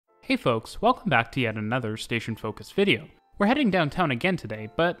Hey folks, welcome back to yet another station-focused video. We're heading downtown again today,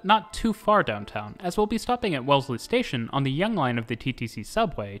 but not too far downtown, as we'll be stopping at Wellesley Station on the Yonge line of the TTC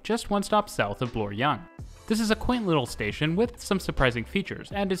subway, just one stop south of Bloor-Yonge. This is a quaint little station with some surprising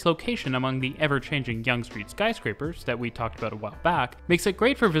features, and its location among the ever-changing Yonge Street skyscrapers that we talked about a while back makes it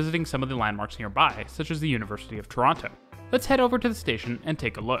great for visiting some of the landmarks nearby, such as the University of Toronto. Let's head over to the station and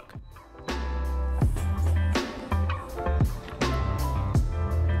take a look.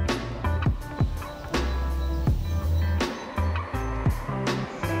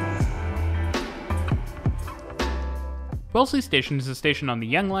 Wellesley Station is a station on the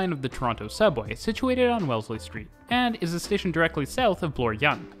Yonge line of the Toronto subway, situated on Wellesley Street, and is a station directly south of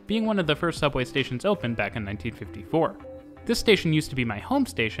Bloor-Yonge, being one of the first subway stations opened back in 1954. This station used to be my home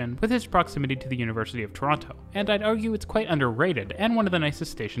station, with its proximity to the University of Toronto, and I'd argue it's quite underrated and one of the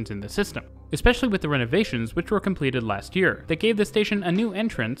nicest stations in the system, especially with the renovations which were completed last year that gave the station a new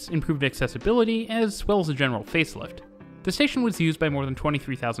entrance, improved accessibility, as well as a general facelift. The station was used by more than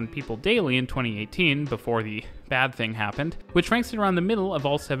 23,000 people daily in 2018, before the bad thing happened, which ranks it around the middle of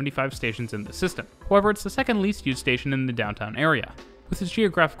all 75 stations in the system. However, it's the second least used station in the downtown area. With its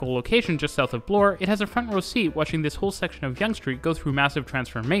geographical location just south of Bloor, it has a front row seat watching this whole section of Yonge Street go through massive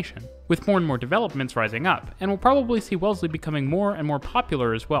transformation, with more and more developments rising up, and we'll probably see Wellesley becoming more and more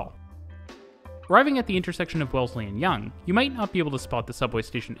popular as well. Arriving at the intersection of Wellesley and Yonge, you might not be able to spot the subway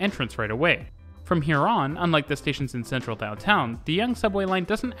station entrance right away. From here on, unlike the stations in central downtown, the Yonge subway line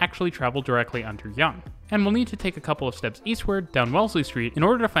doesn't actually travel directly under Yonge, and we'll need to take a couple of steps eastward down Wellesley Street in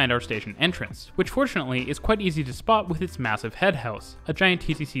order to find our station entrance, which fortunately is quite easy to spot with its massive head house. A giant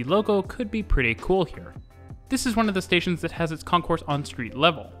TTC logo could be pretty cool here. This is one of the stations that has its concourse on street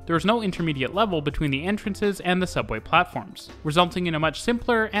level. There is no intermediate level between the entrances and the subway platforms, resulting in a much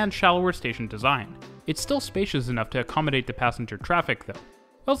simpler and shallower station design. It's still spacious enough to accommodate the passenger traffic though.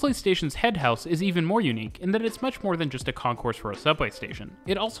 Wellesley Station's head house is even more unique in that it's much more than just a concourse for a subway station.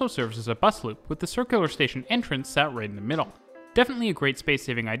 It also serves as a bus loop, with the circular station entrance sat right in the middle. Definitely a great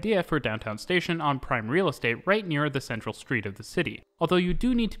space-saving idea for a downtown station on prime real estate right near the central street of the city, although you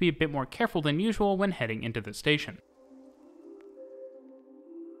do need to be a bit more careful than usual when heading into the station.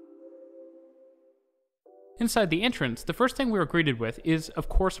 Inside the entrance, the first thing we are greeted with is, of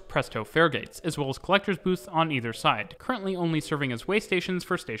course, Presto fare gates, as well as collectors' booths on either side, currently only serving as way stations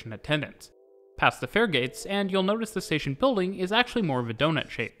for station attendants. Past the fare gates, and you'll notice the station building is actually more of a donut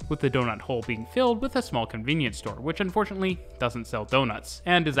shape, with the donut hole being filled with a small convenience store, which unfortunately doesn't sell donuts,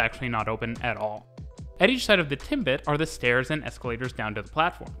 and is actually not open at all. At each side of the Timbit are the stairs and escalators down to the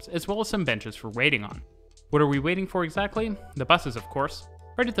platforms, as well as some benches for waiting on. What are we waiting for exactly? The buses, of course.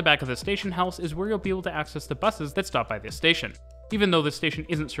 Right at the back of the station house is where you'll be able to access the buses that stop by this station. Even though the station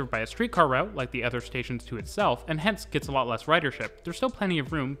isn't served by a streetcar route like the other stations to itself, and hence gets a lot less ridership, there's still plenty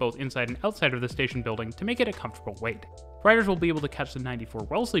of room both inside and outside of the station building to make it a comfortable wait. Riders will be able to catch the 94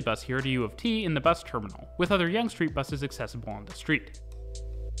 Wellesley bus here to U of T in the bus terminal, with other Yonge Street buses accessible on the street.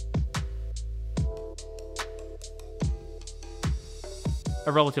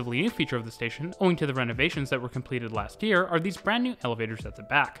 A relatively new feature of the station, owing to the renovations that were completed last year, are these brand new elevators at the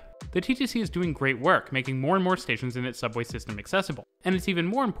back. The TTC is doing great work, making more and more stations in its subway system accessible, and it's even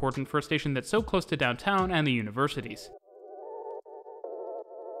more important for a station that's so close to downtown and the universities.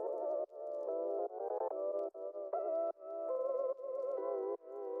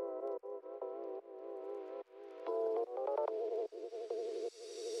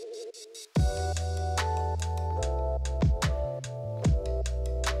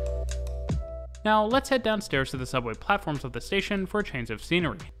 Now let's head downstairs to the subway platforms of the station for a change of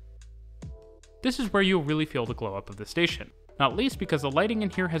scenery. This is where you'll really feel the glow up of the station, not least because the lighting in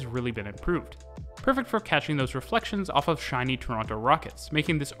here has really been improved. Perfect for catching those reflections off of shiny Toronto rockets,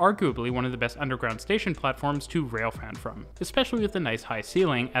 making this arguably one of the best underground station platforms to railfan from, especially with the nice high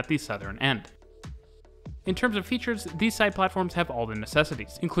ceiling at the southern end. In terms of features, these side platforms have all the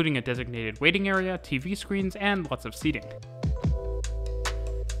necessities, including a designated waiting area, TV screens, and lots of seating.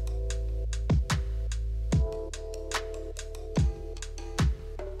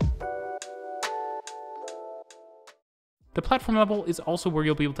 The platform level is also where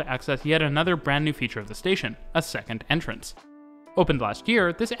you'll be able to access yet another brand new feature of the station, a second entrance. Opened last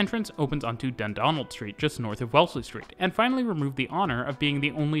year, this entrance opens onto Dundonald Street just north of Wellesley Street, and finally removed the honor of being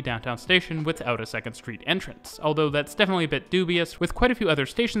the only downtown station without a second street entrance, although that's definitely a bit dubious, with quite a few other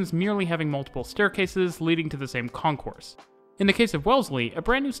stations merely having multiple staircases leading to the same concourse. In the case of Wellesley, a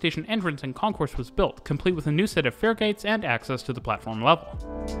brand new station entrance and concourse was built, complete with a new set of fare gates and access to the platform level.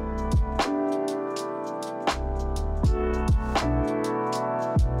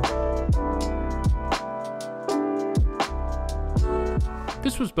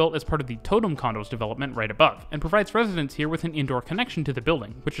 This was built as part of the Totem Condos development right above, and provides residents here with an indoor connection to the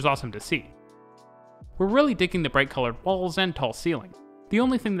building, which is awesome to see. We're really digging the bright colored walls and tall ceiling. The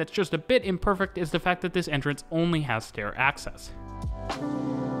only thing that's just a bit imperfect is the fact that this entrance only has stair access.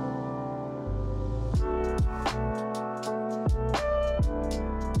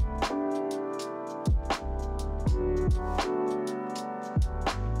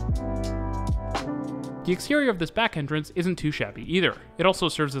 The exterior of this back entrance isn't too shabby either. It also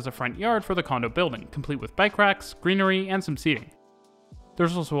serves as a front yard for the condo building, complete with bike racks, greenery, and some seating.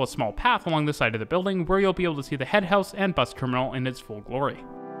 There's also a small path along the side of the building where you'll be able to see the head house and bus terminal in its full glory.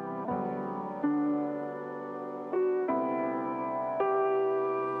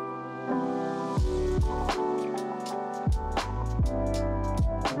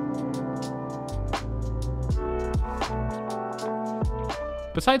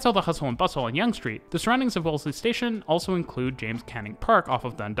 Besides all the hustle and bustle on Yonge Street, the surroundings of Wellesley Station also include James Canning Park off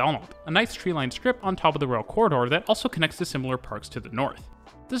of Dundonald, a nice tree-lined strip on top of the rail corridor that also connects to similar parks to the north.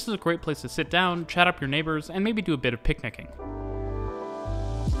 This is a great place to sit down, chat up your neighbors, and maybe do a bit of picnicking.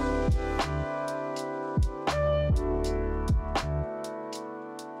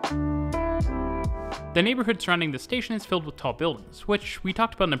 The neighborhood surrounding the station is filled with tall buildings, which we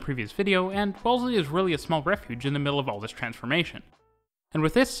talked about in a previous video, and Wellesley is really a small refuge in the middle of all this transformation. And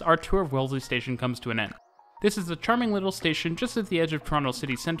with this, our tour of Wellesley Station comes to an end. This is a charming little station just at the edge of Toronto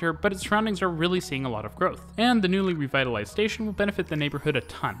city centre, but its surroundings are really seeing a lot of growth, and the newly revitalized station will benefit the neighborhood a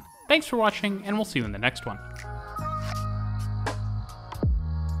ton. Thanks for watching, and we'll see you in the next one.